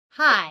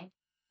Hi,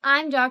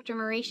 I'm Dr.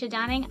 Mareshah.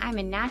 I'm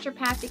a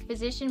naturopathic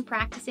physician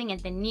practicing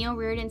at the Neil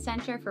Reardon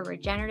Center for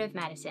Regenerative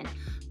Medicine,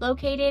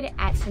 located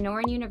at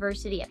Sonoran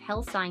University of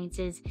Health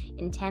Sciences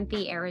in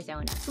Tempe,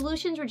 Arizona.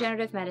 Solutions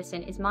Regenerative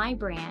Medicine is my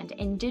brand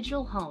and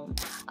digital home,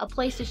 a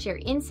place to share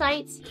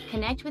insights,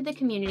 connect with the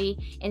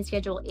community, and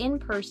schedule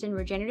in-person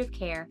regenerative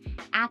care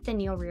at the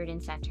Neil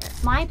Reardon Center.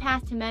 My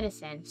path to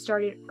medicine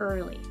started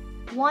early.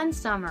 One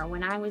summer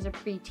when I was a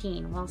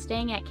preteen, while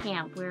staying at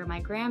camp where my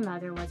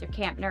grandmother was a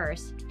camp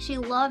nurse, she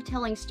loved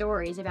telling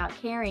stories about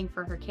caring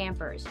for her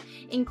campers,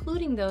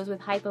 including those with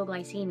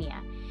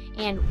hypoglycemia.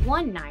 And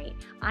one night,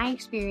 I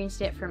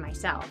experienced it for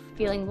myself.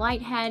 Feeling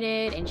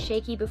lightheaded and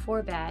shaky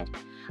before bed,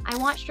 I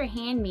watched her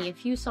hand me a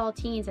few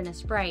saltines and a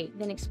Sprite,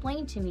 then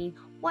explain to me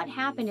what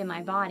happened in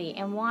my body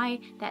and why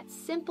that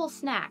simple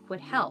snack would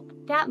help.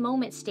 That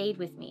moment stayed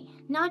with me.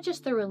 Not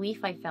just the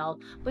relief I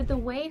felt, but the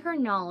way her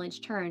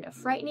knowledge turned a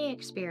frightening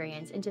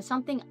experience into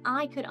something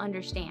I could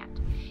understand.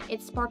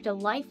 It sparked a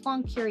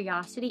lifelong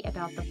curiosity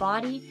about the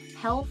body,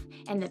 health,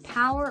 and the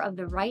power of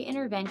the right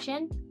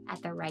intervention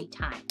at the right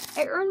time.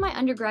 I earned my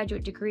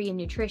undergraduate degree in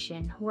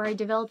nutrition, where I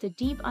developed a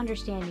deep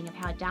understanding of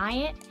how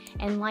diet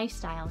and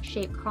lifestyle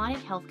shape chronic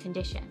health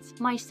conditions.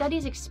 My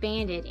studies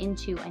expanded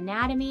into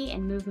anatomy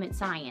and movement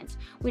science,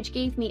 which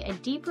gave me a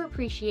deeper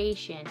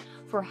appreciation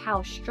for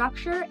how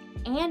structure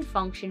and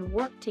function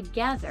work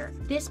together.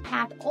 This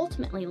path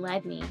ultimately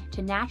led me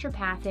to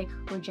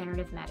naturopathic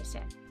regenerative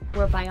medicine,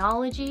 where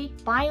biology,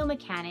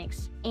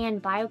 biomechanics,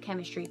 and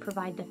biochemistry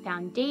provide the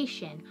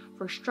foundation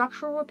for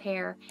structural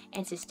repair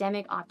and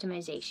systemic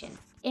optimization.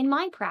 In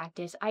my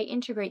practice, I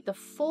integrate the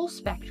full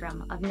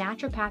spectrum of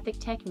naturopathic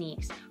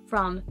techniques,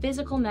 from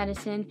physical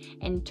medicine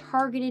and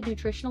targeted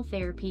nutritional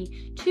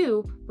therapy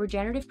to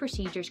regenerative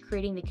procedures,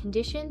 creating the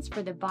conditions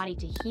for the body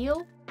to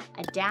heal,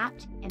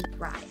 adapt, and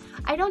thrive.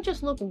 I don't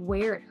just look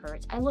where it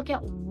hurts, I look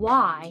at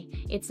why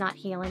it's not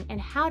healing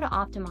and how to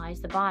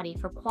optimize the body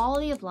for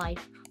quality of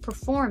life,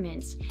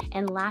 performance,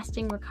 and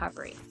lasting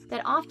recovery.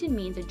 That often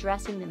means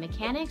addressing the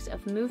mechanics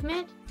of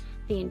movement,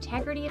 the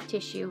integrity of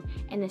tissue,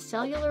 and the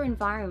cellular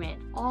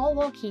environment, all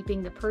while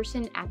keeping the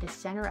person at the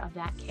center of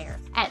that care.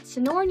 At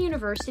Sonoran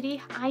University,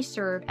 I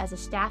serve as a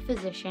staff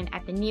physician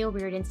at the Neil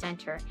Reardon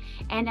Center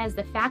and as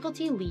the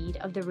faculty lead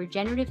of the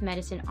Regenerative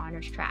Medicine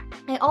Honors Track.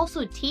 I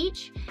also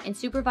teach and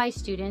supervise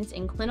students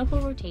in clinical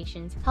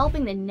rotations,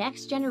 helping the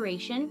next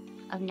generation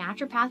of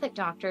naturopathic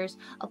doctors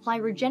apply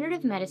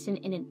regenerative medicine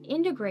in an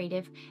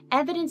integrative,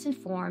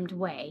 evidence-informed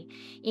way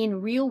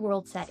in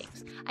real-world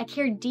settings. I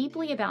care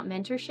deeply about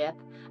mentorship,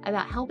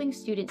 about helping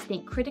students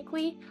think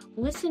critically,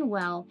 listen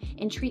well,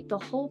 and treat the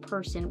whole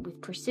person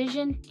with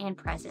precision and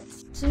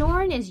presence.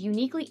 Sonoran is a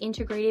uniquely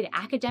integrated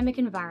academic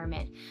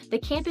environment. The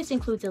campus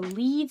includes a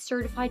LEED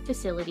certified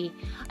facility,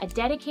 a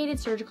dedicated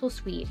surgical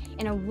suite,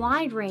 and a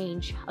wide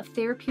range of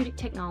therapeutic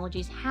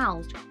technologies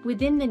housed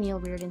within the Neil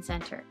Reardon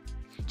Center.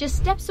 Just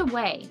steps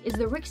away is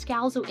the Rick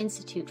Scalzo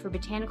Institute for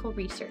Botanical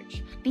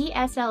Research,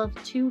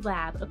 BSL-2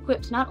 lab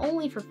equipped not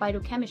only for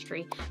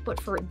phytochemistry, but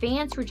for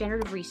advanced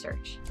regenerative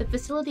research. The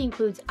facility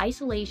includes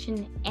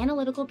isolation,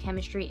 analytical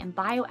chemistry, and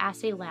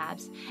bioassay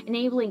labs,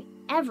 enabling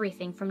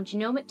everything from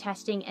genomic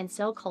testing and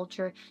cell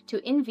culture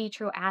to in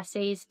vitro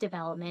assays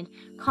development,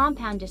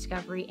 compound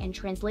discovery, and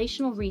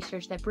translational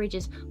research that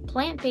bridges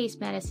plant-based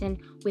medicine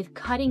with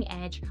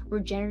cutting-edge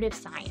regenerative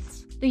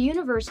science. The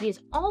university is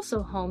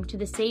also home to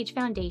the SAGE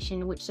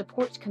Foundation, which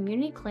supports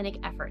community clinic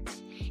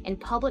efforts and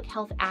public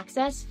health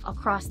access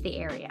across the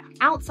area.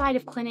 Outside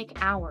of clinic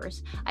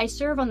hours, I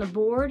serve on the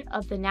board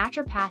of the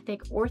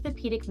Naturopathic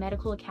Orthopedic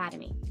Medical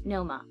Academy,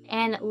 NOMA,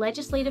 and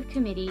legislative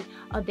committee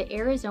of the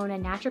Arizona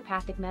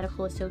Naturopathic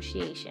Medical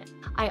Association.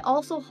 I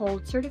also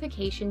hold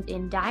certifications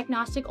in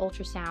diagnostic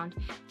ultrasound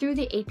through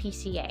the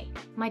APCA.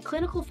 My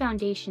clinical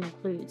foundation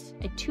includes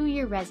a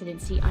 2-year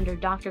residency under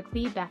Dr.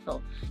 Cleve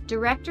Bethel,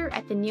 director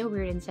at the Neil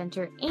Reardon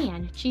Center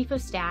and chief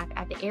of staff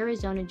at the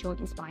Arizona Joint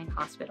and Spine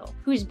Hospital,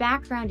 whose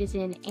background is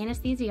in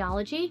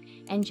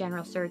anesthesiology and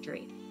general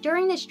surgery.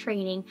 During this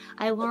training,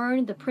 I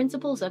learned the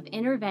principles of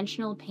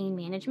interventional pain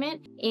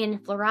management in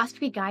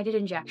fluoroscopy-guided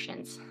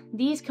injections.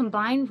 These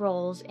combined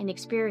roles and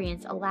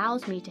experience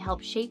allows me to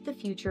help shape the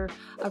future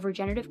of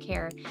regenerative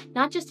care,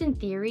 not just in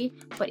theory,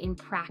 but in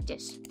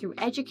practice, through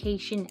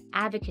education,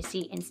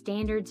 advocacy, and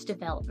standards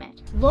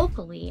development.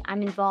 Locally,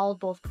 I'm involved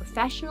both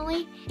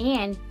professionally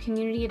and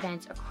community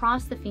events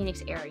across the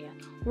Phoenix area,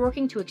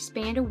 working to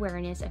expand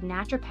awareness of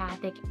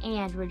naturopathic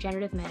and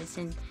regenerative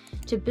medicine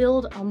to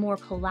build a more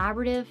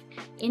collaborative,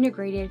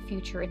 integrated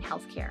future in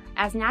healthcare.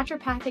 As a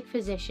naturopathic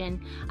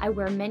physician, I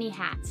wear many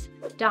hats: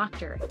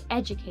 doctor,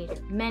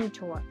 educator,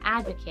 mentor,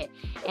 advocate,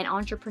 and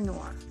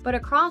entrepreneur. But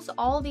across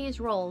all these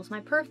roles, my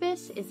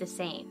purpose is the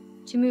same: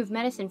 to move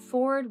medicine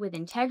forward with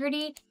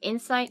integrity,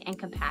 insight, and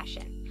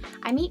compassion.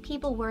 I meet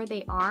people where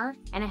they are,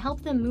 and I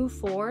help them move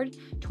forward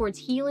towards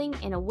healing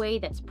in a way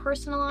that's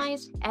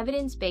personalized,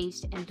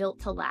 evidence-based, and built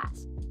to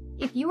last.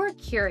 If you are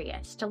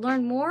curious to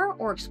learn more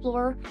or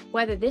explore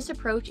whether this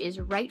approach is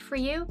right for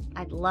you,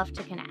 I'd love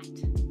to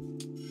connect.